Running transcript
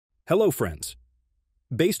Hello, friends.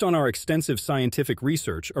 Based on our extensive scientific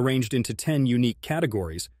research arranged into 10 unique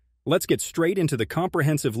categories, let's get straight into the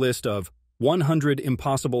comprehensive list of 100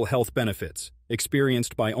 impossible health benefits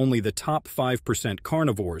experienced by only the top 5%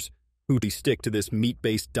 carnivores who stick to this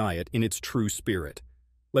meat-based diet in its true spirit.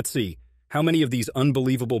 Let's see how many of these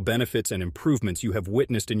unbelievable benefits and improvements you have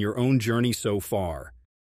witnessed in your own journey so far.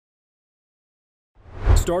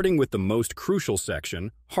 Starting with the most crucial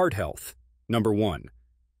section, heart health. Number 1.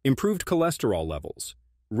 Improved cholesterol levels.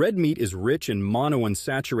 Red meat is rich in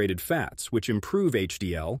monounsaturated fats, which improve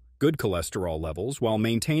HDL, good cholesterol levels, while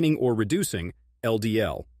maintaining or reducing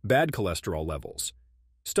LDL, bad cholesterol levels.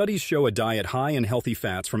 Studies show a diet high in healthy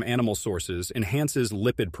fats from animal sources enhances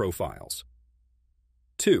lipid profiles.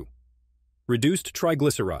 2. Reduced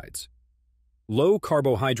triglycerides. Low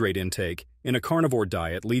carbohydrate intake in a carnivore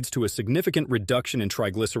diet leads to a significant reduction in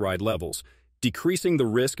triglyceride levels, decreasing the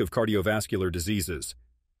risk of cardiovascular diseases.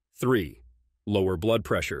 3. Lower blood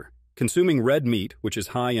pressure. Consuming red meat, which is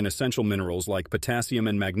high in essential minerals like potassium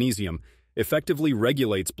and magnesium, effectively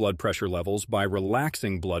regulates blood pressure levels by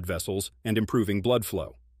relaxing blood vessels and improving blood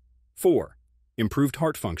flow. 4. Improved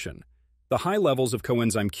heart function. The high levels of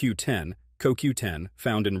coenzyme Q10, CoQ10,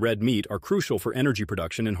 found in red meat are crucial for energy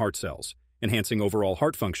production in heart cells, enhancing overall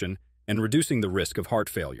heart function and reducing the risk of heart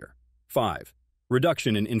failure. 5.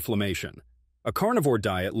 Reduction in inflammation. A carnivore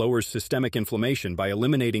diet lowers systemic inflammation by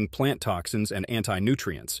eliminating plant toxins and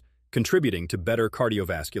anti-nutrients, contributing to better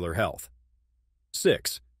cardiovascular health.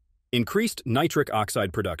 6. Increased nitric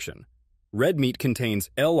oxide production. Red meat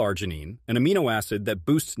contains L-arginine, an amino acid that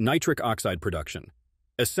boosts nitric oxide production,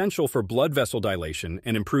 essential for blood vessel dilation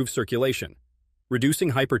and improved circulation,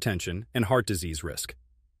 reducing hypertension and heart disease risk.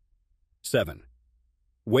 7.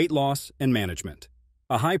 Weight loss and management.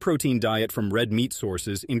 A high-protein diet from red meat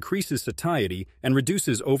sources increases satiety and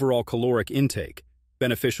reduces overall caloric intake,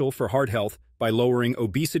 beneficial for heart health by lowering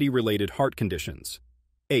obesity-related heart conditions.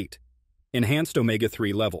 8. Enhanced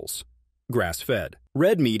omega-3 levels. Grass-fed.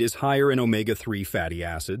 Red meat is higher in omega-3 fatty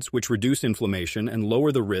acids, which reduce inflammation and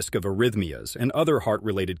lower the risk of arrhythmias and other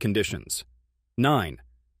heart-related conditions. 9.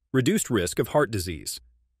 Reduced risk of heart disease.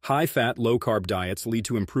 High-fat, low-carb diets lead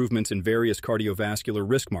to improvements in various cardiovascular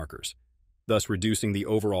risk markers, thus reducing the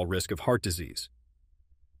overall risk of heart disease.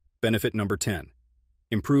 Benefit number 10.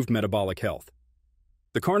 Improved metabolic health.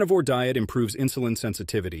 The carnivore diet improves insulin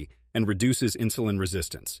sensitivity and reduces insulin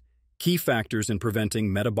resistance, key factors in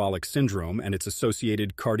preventing metabolic syndrome and its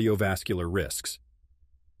associated cardiovascular risks.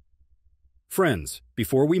 Friends,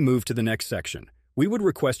 before we move to the next section, we would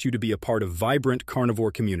request you to be a part of vibrant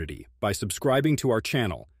carnivore community by subscribing to our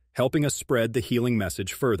channel, helping us spread the healing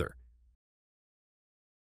message further.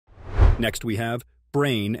 Next we have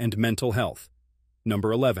brain and mental health.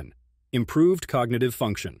 Number 11. Improved cognitive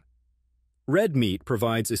function. Red meat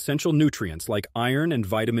provides essential nutrients like iron and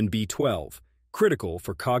vitamin B12, critical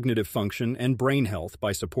for cognitive function and brain health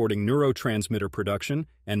by supporting neurotransmitter production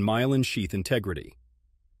and myelin sheath integrity.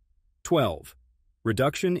 12.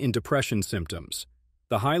 Reduction in depression symptoms.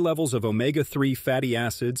 The high levels of omega-3 fatty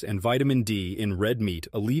acids and vitamin D in red meat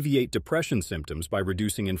alleviate depression symptoms by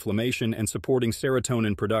reducing inflammation and supporting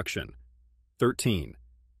serotonin production. 13.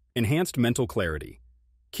 Enhanced mental clarity.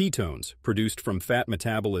 Ketones, produced from fat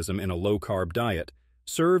metabolism in a low-carb diet,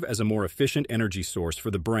 serve as a more efficient energy source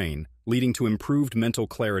for the brain, leading to improved mental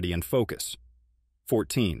clarity and focus.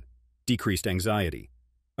 14. Decreased anxiety.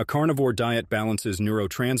 A carnivore diet balances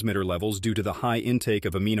neurotransmitter levels due to the high intake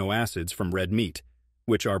of amino acids from red meat,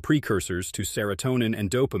 which are precursors to serotonin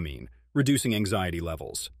and dopamine, reducing anxiety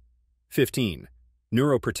levels. 15.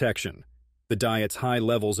 Neuroprotection. The diet's high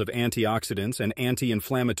levels of antioxidants and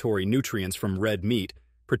anti-inflammatory nutrients from red meat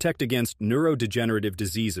protect against neurodegenerative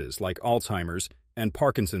diseases like Alzheimer's and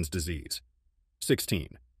Parkinson's disease.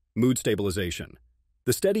 16. Mood stabilization.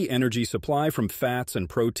 The steady energy supply from fats and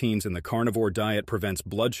proteins in the carnivore diet prevents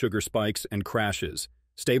blood sugar spikes and crashes,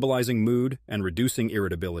 stabilizing mood and reducing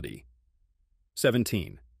irritability.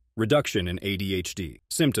 17. Reduction in ADHD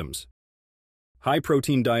symptoms.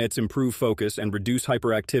 High-protein diets improve focus and reduce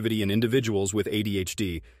hyperactivity in individuals with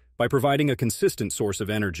ADHD by providing a consistent source of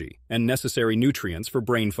energy and necessary nutrients for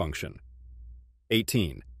brain function.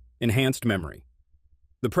 18. Enhanced memory.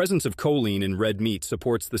 The presence of choline in red meat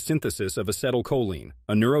supports the synthesis of acetylcholine,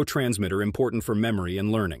 a neurotransmitter important for memory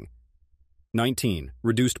and learning. 19.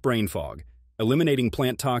 Reduced brain fog. Eliminating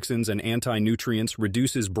plant toxins and anti-nutrients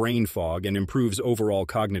reduces brain fog and improves overall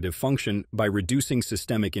cognitive function by reducing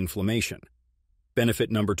systemic inflammation.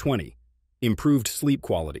 Benefit number 20. Improved sleep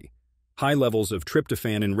quality. High levels of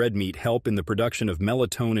tryptophan in red meat help in the production of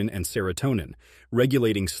melatonin and serotonin,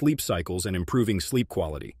 regulating sleep cycles and improving sleep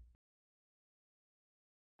quality.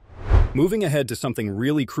 Moving ahead to something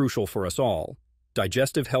really crucial for us all,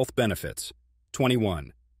 digestive health benefits.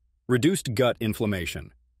 21. Reduced gut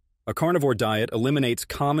inflammation. A carnivore diet eliminates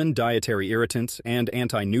common dietary irritants and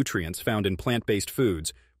anti-nutrients found in plant-based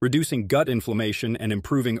foods, reducing gut inflammation and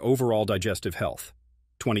improving overall digestive health.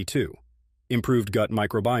 22. Improved gut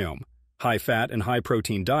microbiome. High-fat and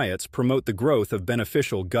high-protein diets promote the growth of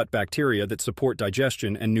beneficial gut bacteria that support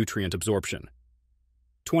digestion and nutrient absorption.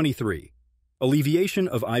 23. Alleviation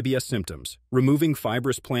of IBS symptoms. Removing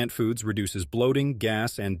fibrous plant foods reduces bloating,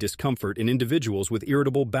 gas, and discomfort in individuals with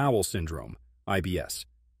irritable bowel syndrome, IBS.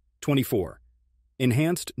 24.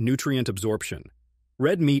 Enhanced nutrient absorption.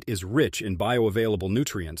 Red meat is rich in bioavailable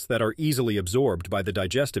nutrients that are easily absorbed by the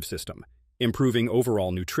digestive system, improving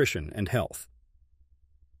overall nutrition and health.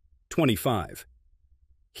 25.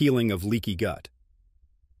 Healing of leaky gut.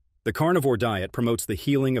 The carnivore diet promotes the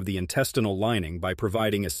healing of the intestinal lining by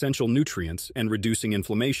providing essential nutrients and reducing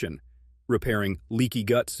inflammation, repairing leaky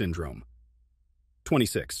gut syndrome.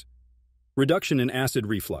 26. Reduction in acid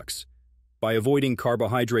reflux. By avoiding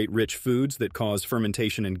carbohydrate-rich foods that cause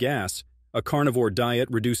fermentation and gas, a carnivore diet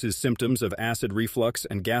reduces symptoms of acid reflux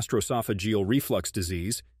and gastroesophageal reflux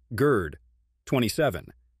disease, GERD. 27.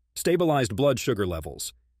 Stabilized blood sugar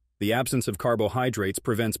levels. The absence of carbohydrates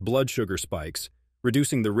prevents blood sugar spikes,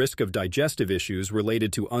 reducing the risk of digestive issues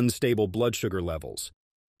related to unstable blood sugar levels.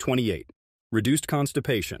 28. Reduced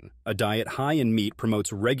constipation. A diet high in meat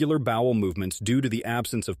promotes regular bowel movements due to the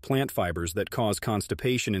absence of plant fibers that cause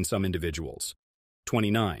constipation in some individuals.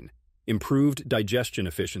 29. Improved digestion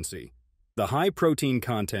efficiency. The high protein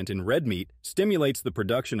content in red meat stimulates the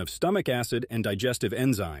production of stomach acid and digestive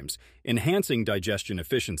enzymes, enhancing digestion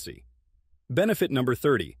efficiency. Benefit number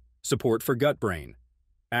 30. Support for gut-brain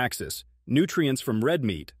axis. Nutrients from red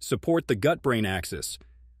meat support the gut-brain axis,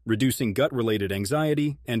 reducing gut-related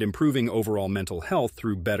anxiety and improving overall mental health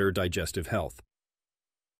through better digestive health.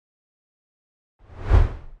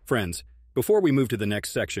 Friends, before we move to the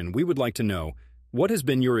next section, we would like to know, what has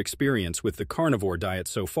been your experience with the carnivore diet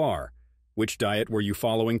so far? Which diet were you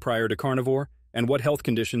following prior to carnivore, and what health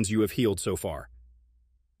conditions you have healed so far?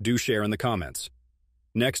 Do share in the comments.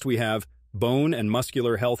 Next we have bone and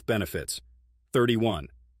muscular health benefits. 31.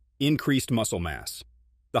 Increased muscle mass.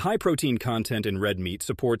 The high protein content in red meat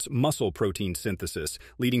supports muscle protein synthesis,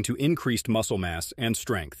 leading to increased muscle mass and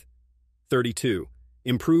strength. 32.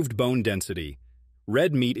 Improved bone density.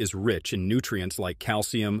 Red meat is rich in nutrients like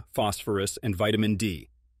calcium, phosphorus, and vitamin D,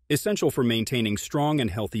 essential for maintaining strong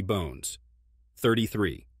and healthy bones.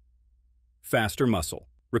 33. Faster muscle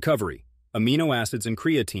recovery. Amino acids and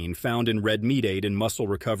creatine found in red meat aid in muscle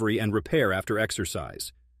recovery and repair after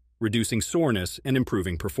exercise, reducing soreness and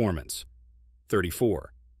improving performance.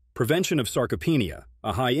 34. Prevention of sarcopenia.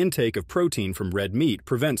 A high intake of protein from red meat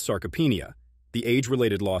prevents sarcopenia, the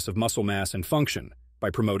age-related loss of muscle mass and function, by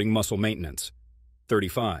promoting muscle maintenance.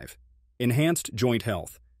 35. Enhanced joint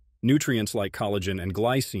health. Nutrients like collagen and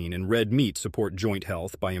glycine in red meat support joint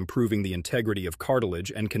health by improving the integrity of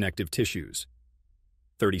cartilage and connective tissues.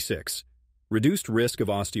 36. Reduced risk of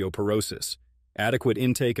osteoporosis. Adequate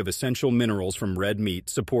intake of essential minerals from red meat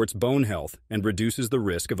supports bone health and reduces the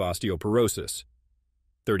risk of osteoporosis.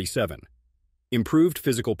 37. Improved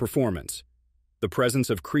physical performance. The presence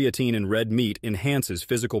of creatine in red meat enhances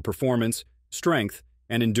physical performance, strength,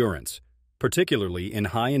 and endurance, particularly in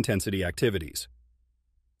high-intensity activities.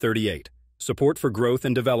 38. Support for growth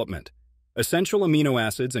and development. Essential amino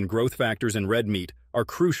acids and growth factors in red meat are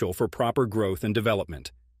crucial for proper growth and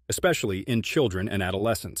development, especially in children and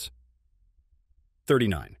adolescents.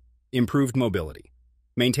 39. Improved mobility.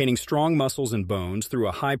 Maintaining strong muscles and bones through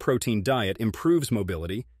a high-protein diet improves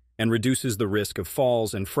mobility and reduces the risk of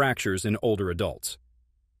falls and fractures in older adults.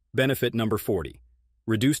 Benefit number 40.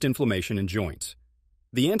 Reduced inflammation in joints.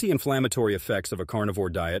 The anti-inflammatory effects of a carnivore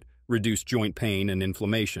diet reduce joint pain and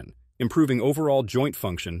inflammation, improving overall joint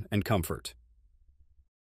function and comfort.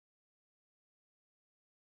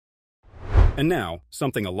 And now,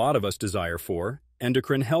 something a lot of us desire for,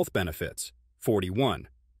 endocrine health benefits. 41.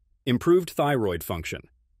 Improved thyroid function.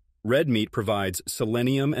 Red meat provides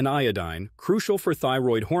selenium and iodine, crucial for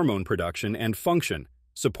thyroid hormone production and function,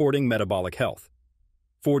 supporting metabolic health.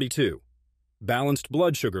 42. Balanced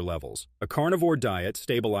blood sugar levels. A carnivore diet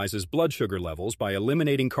stabilizes blood sugar levels by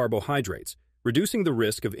eliminating carbohydrates, reducing the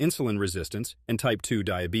risk of insulin resistance and type 2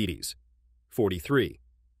 diabetes. 43.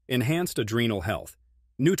 Enhanced adrenal health.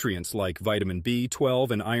 Nutrients like vitamin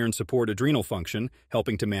B12 and iron support adrenal function,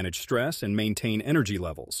 helping to manage stress and maintain energy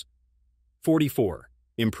levels. 44.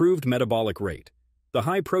 Improved metabolic rate. The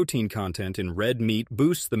high protein content in red meat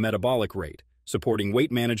boosts the metabolic rate, supporting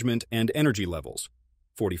weight management and energy levels.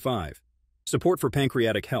 45. Support for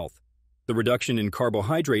pancreatic health. The reduction in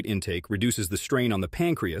carbohydrate intake reduces the strain on the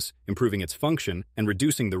pancreas, improving its function and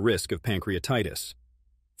reducing the risk of pancreatitis.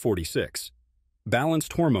 46.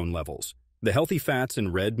 Balanced hormone levels. The healthy fats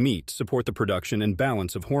in red meat support the production and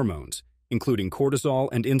balance of hormones, including cortisol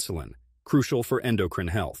and insulin, crucial for endocrine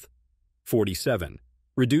health. 47.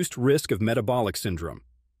 Reduced risk of metabolic syndrome.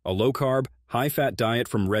 A low-carb, high-fat diet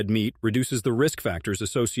from red meat reduces the risk factors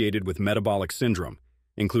associated with metabolic syndrome,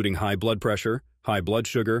 including high blood pressure, high blood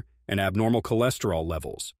sugar, and abnormal cholesterol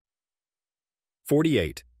levels.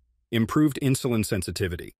 48. Improved insulin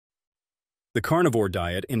sensitivity. The carnivore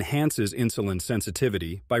diet enhances insulin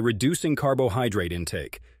sensitivity by reducing carbohydrate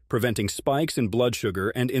intake, preventing spikes in blood sugar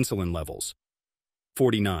and insulin levels.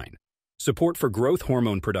 49. Support for growth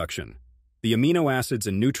hormone production. The amino acids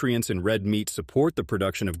and nutrients in red meat support the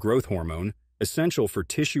production of growth hormone, essential for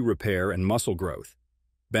tissue repair and muscle growth.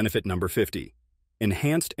 Benefit number 50.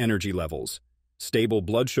 Enhanced energy levels. Stable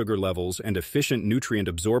blood sugar levels and efficient nutrient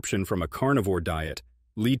absorption from a carnivore diet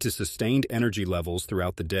lead to sustained energy levels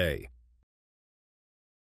throughout the day.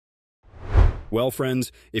 Well,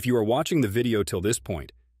 friends, if you are watching the video till this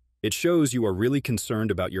point, it shows you are really concerned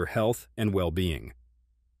about your health and well-being.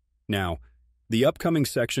 Now, the upcoming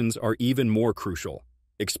sections are even more crucial,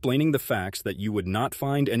 explaining the facts that you would not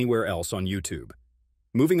find anywhere else on YouTube.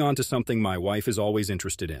 Moving on to something my wife is always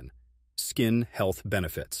interested in: skin health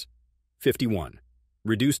benefits. 51.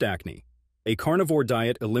 Reduced acne. A carnivore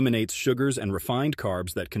diet eliminates sugars and refined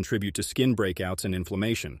carbs that contribute to skin breakouts and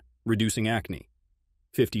inflammation, reducing acne.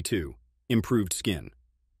 52. Improved skin.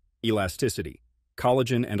 Elasticity.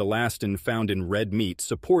 Collagen and elastin found in red meat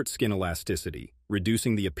support skin elasticity,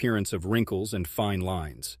 reducing the appearance of wrinkles and fine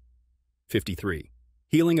lines. 53.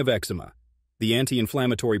 Healing of eczema. The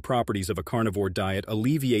anti-inflammatory properties of a carnivore diet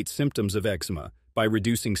alleviate symptoms of eczema by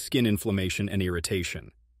reducing skin inflammation and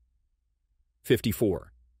irritation.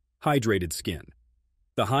 54. Hydrated skin.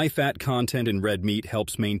 The high fat content in red meat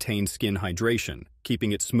helps maintain skin hydration,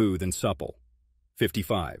 keeping it smooth and supple.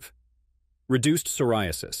 55. Reduced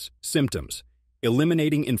psoriasis. Symptoms.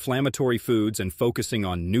 Eliminating inflammatory foods and focusing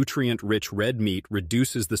on nutrient-rich red meat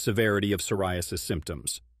reduces the severity of psoriasis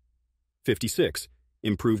symptoms. 56.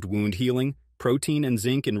 Improved wound healing. Protein and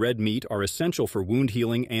zinc in red meat are essential for wound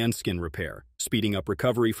healing and skin repair, speeding up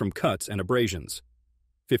recovery from cuts and abrasions.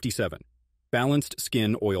 57. Balanced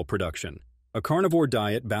skin oil production. A carnivore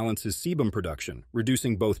diet balances sebum production,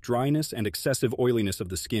 reducing both dryness and excessive oiliness of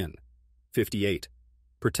the skin. 58.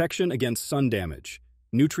 Protection against sun damage.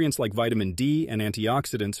 Nutrients like vitamin D and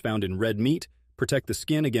antioxidants found in red meat protect the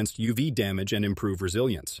skin against UV damage and improve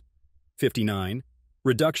resilience. 59.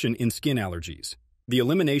 Reduction in skin allergies. The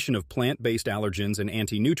elimination of plant-based allergens and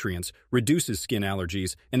anti-nutrients reduces skin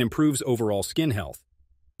allergies and improves overall skin health.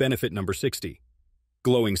 Benefit number 60.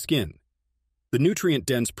 Glowing skin. The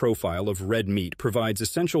nutrient-dense profile of red meat provides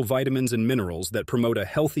essential vitamins and minerals that promote a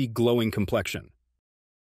healthy, glowing complexion.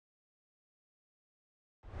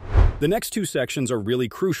 The next two sections are really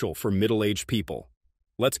crucial for middle-aged people.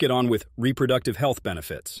 Let's get on with reproductive health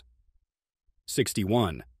benefits.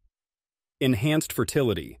 61. Enhanced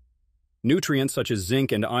fertility. Nutrients such as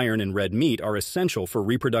zinc and iron in red meat are essential for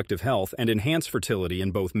reproductive health and enhance fertility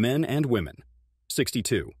in both men and women.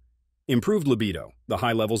 62. Improved libido. The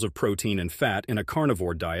high levels of protein and fat in a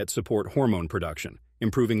carnivore diet support hormone production,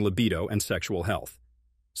 improving libido and sexual health.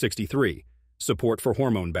 63. Support for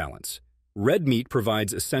hormone balance. Red meat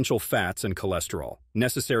provides essential fats and cholesterol,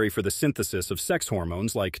 necessary for the synthesis of sex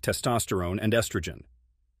hormones like testosterone and estrogen.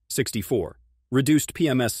 64. Reduced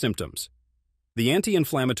PMS symptoms. The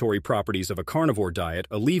anti-inflammatory properties of a carnivore diet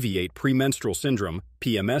alleviate premenstrual syndrome,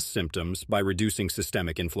 PMS symptoms, by reducing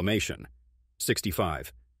systemic inflammation.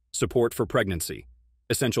 65. Support for pregnancy.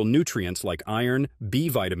 Essential nutrients like iron, B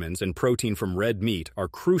vitamins, and protein from red meat are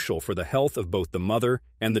crucial for the health of both the mother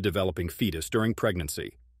and the developing fetus during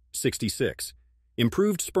pregnancy. 66.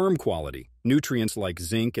 Improved sperm quality. Nutrients like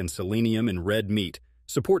zinc and selenium in red meat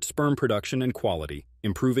support sperm production and quality,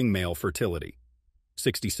 improving male fertility.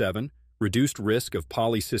 67. Reduced risk of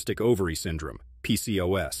polycystic ovary syndrome,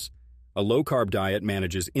 PCOS. A low-carb diet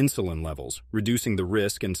manages insulin levels, reducing the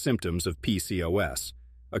risk and symptoms of PCOS,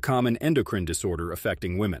 a common endocrine disorder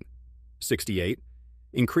affecting women. 68.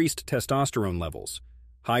 Increased testosterone levels.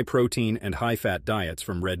 High-protein and high-fat diets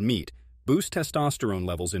from red meat boost testosterone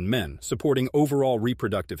levels in men, supporting overall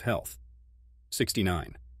reproductive health.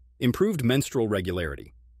 69. Improved menstrual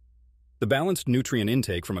regularity. The balanced nutrient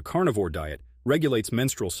intake from a carnivore diet regulates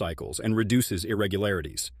menstrual cycles and reduces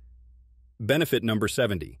irregularities. Benefit number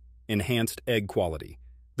 70. Enhanced egg quality.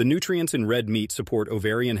 The nutrients in red meat support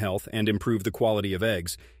ovarian health and improve the quality of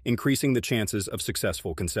eggs, increasing the chances of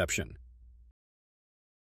successful conception.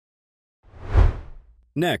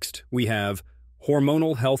 Next, we have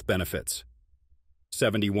hormonal health benefits.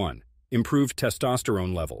 71. Improved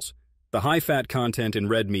testosterone levels. The high fat content in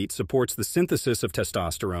red meat supports the synthesis of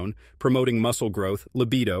testosterone, promoting muscle growth,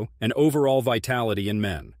 libido, and overall vitality in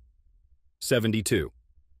men. 72.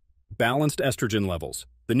 Balanced estrogen levels.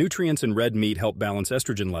 The nutrients in red meat help balance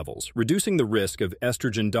estrogen levels, reducing the risk of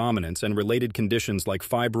estrogen dominance and related conditions like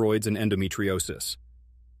fibroids and endometriosis.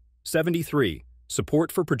 73.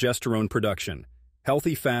 Support for progesterone production.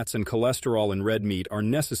 Healthy fats and cholesterol in red meat are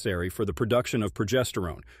necessary for the production of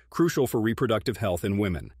progesterone, crucial for reproductive health in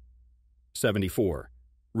women. 74.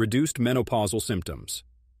 Reduced menopausal symptoms.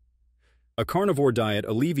 A carnivore diet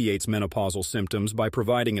alleviates menopausal symptoms by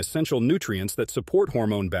providing essential nutrients that support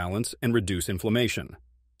hormone balance and reduce inflammation.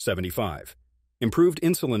 75. Improved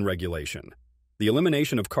insulin regulation. The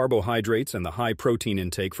elimination of carbohydrates and the high protein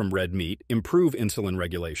intake from red meat improve insulin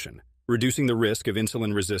regulation, reducing the risk of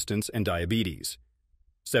insulin resistance and diabetes.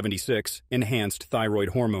 76. Enhanced thyroid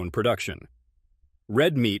hormone production.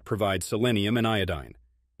 Red meat provides selenium and iodine,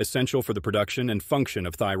 essential for the production and function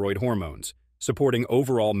of thyroid hormones, supporting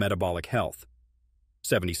overall metabolic health.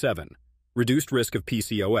 77. Reduced risk of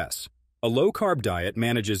PCOS. A low-carb diet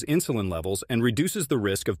manages insulin levels and reduces the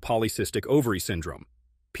risk of polycystic ovary syndrome,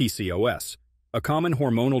 PCOS, a common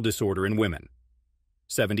hormonal disorder in women.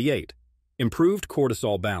 78. Improved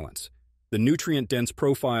cortisol balance. The nutrient-dense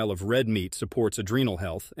profile of red meat supports adrenal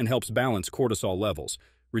health and helps balance cortisol levels,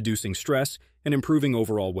 reducing stress and improving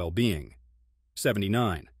overall well-being.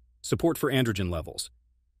 79. Support for androgen levels.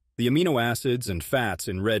 The amino acids and fats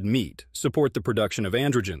in red meat support the production of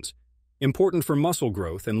androgens, important for muscle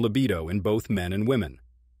growth and libido in both men and women.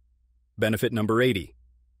 Benefit number 80.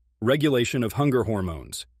 Regulation of hunger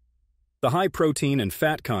hormones. The high protein and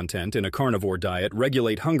fat content in a carnivore diet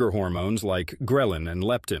regulate hunger hormones like ghrelin and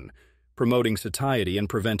leptin, promoting satiety and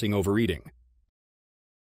preventing overeating.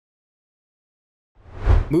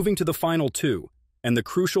 Moving to the final two, and the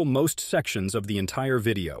crucial most sections of the entire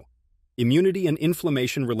video. Immunity and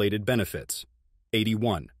inflammation-related benefits.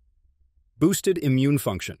 81. Boosted immune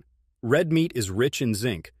function. Red meat is rich in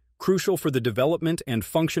zinc, crucial for the development and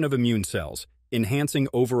function of immune cells, enhancing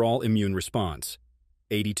overall immune response.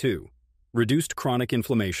 82. Reduced chronic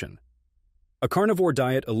inflammation. A carnivore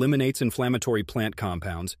diet eliminates inflammatory plant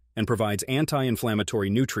compounds and provides anti-inflammatory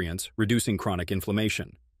nutrients, reducing chronic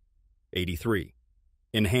inflammation. 83.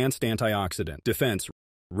 Enhanced antioxidant defense.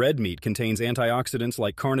 Red meat contains antioxidants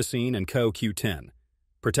like carnosine and CoQ10,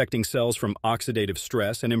 protecting cells from oxidative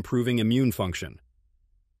stress and improving immune function.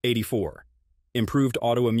 84. Improved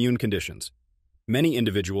autoimmune conditions. Many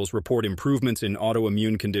individuals report improvements in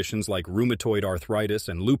autoimmune conditions like rheumatoid arthritis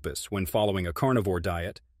and lupus when following a carnivore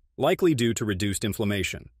diet, likely due to reduced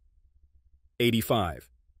inflammation. 85.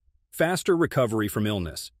 Faster recovery from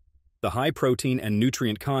illness. The high protein and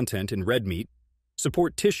nutrient content in red meat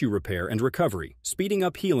support tissue repair and recovery, speeding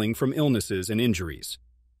up healing from illnesses and injuries.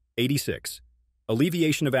 86.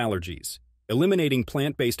 Alleviation of allergies. Eliminating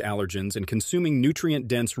plant-based allergens and consuming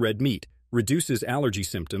nutrient-dense red meat reduces allergy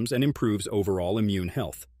symptoms and improves overall immune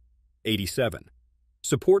health. 87.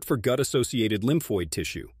 Support for gut-associated lymphoid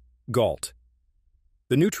tissue, GALT.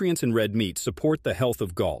 The nutrients in red meat support the health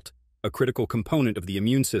of GALT, a critical component of the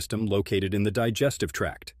immune system located in the digestive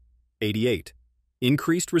tract. 88.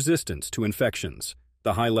 Increased resistance to infections.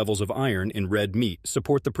 The high levels of iron in red meat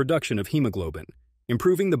support the production of hemoglobin,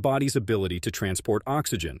 improving the body's ability to transport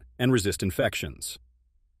oxygen and resist infections.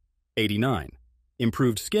 89.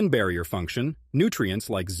 Improved skin barrier function. Nutrients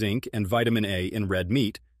like zinc and vitamin A in red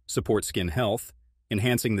meat support skin health,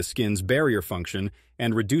 enhancing the skin's barrier function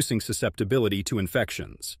and reducing susceptibility to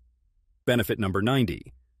infections. Benefit number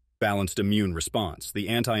 90. Balanced immune response. The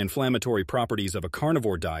anti-inflammatory properties of a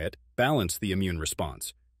carnivore diet balance the immune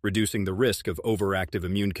response, reducing the risk of overactive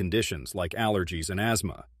immune conditions like allergies and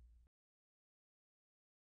asthma.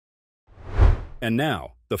 And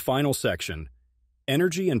now, the final section,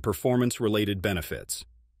 energy and performance-related benefits.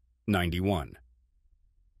 91.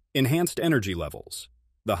 Enhanced energy levels.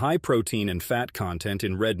 The high protein and fat content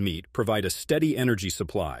in red meat provide a steady energy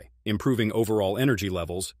supply, improving overall energy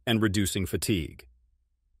levels and reducing fatigue.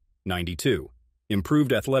 92.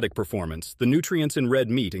 Improved athletic performance. The nutrients in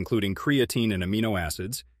red meat, including creatine and amino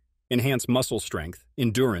acids, enhance muscle strength,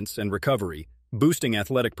 endurance, and recovery, boosting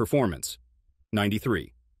athletic performance.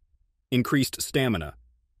 93. Increased stamina.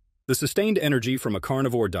 The sustained energy from a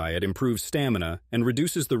carnivore diet improves stamina and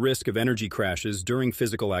reduces the risk of energy crashes during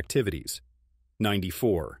physical activities.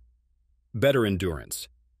 94. Better endurance.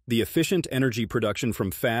 The efficient energy production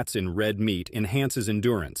from fats in red meat enhances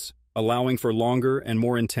endurance, allowing for longer and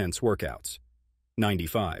more intense workouts.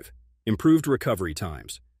 95. Improved recovery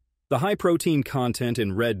times. The high-protein content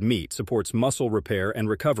in red meat supports muscle repair and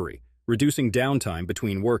recovery, reducing downtime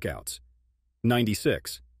between workouts.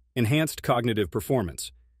 96. Enhanced cognitive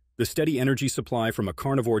performance. The steady energy supply from a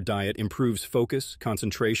carnivore diet improves focus,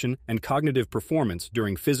 concentration, and cognitive performance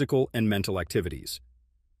during physical and mental activities.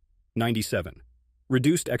 97.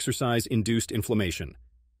 Reduced exercise-induced inflammation.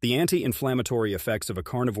 The anti-inflammatory effects of a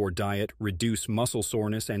carnivore diet reduce muscle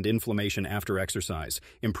soreness and inflammation after exercise,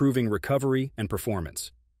 improving recovery and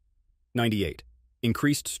performance. 98.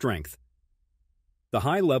 Increased strength. The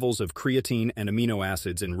high levels of creatine and amino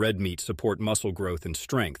acids in red meat support muscle growth and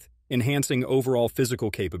strength, enhancing overall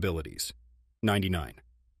physical capabilities. 99.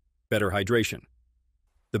 Better hydration.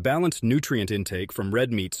 The balanced nutrient intake from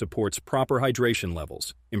red meat supports proper hydration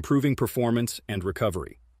levels, improving performance and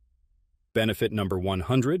recovery. Benefit number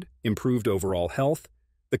 100, improved overall health.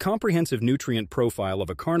 The comprehensive nutrient profile of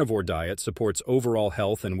a carnivore diet supports overall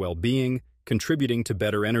health and well-being, contributing to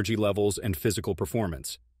better energy levels and physical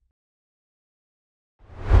performance.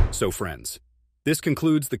 So friends, this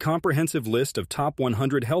concludes the comprehensive list of top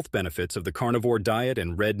 100 health benefits of the carnivore diet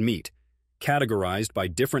and red meat, categorized by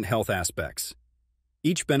different health aspects.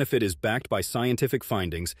 Each benefit is backed by scientific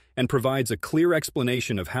findings and provides a clear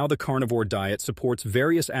explanation of how the carnivore diet supports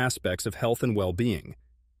various aspects of health and well-being.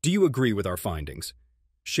 Do you agree with our findings?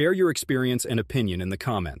 Share your experience and opinion in the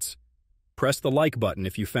comments. Press the like button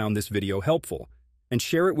if you found this video helpful, and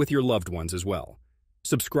share it with your loved ones as well.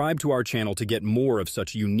 Subscribe to our channel to get more of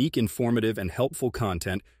such unique, informative, and helpful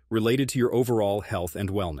content related to your overall health and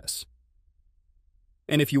wellness.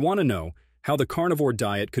 And if you want to know how the carnivore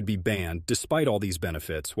diet could be banned despite all these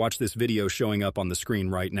benefits, watch this video showing up on the screen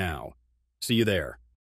right now. See you there.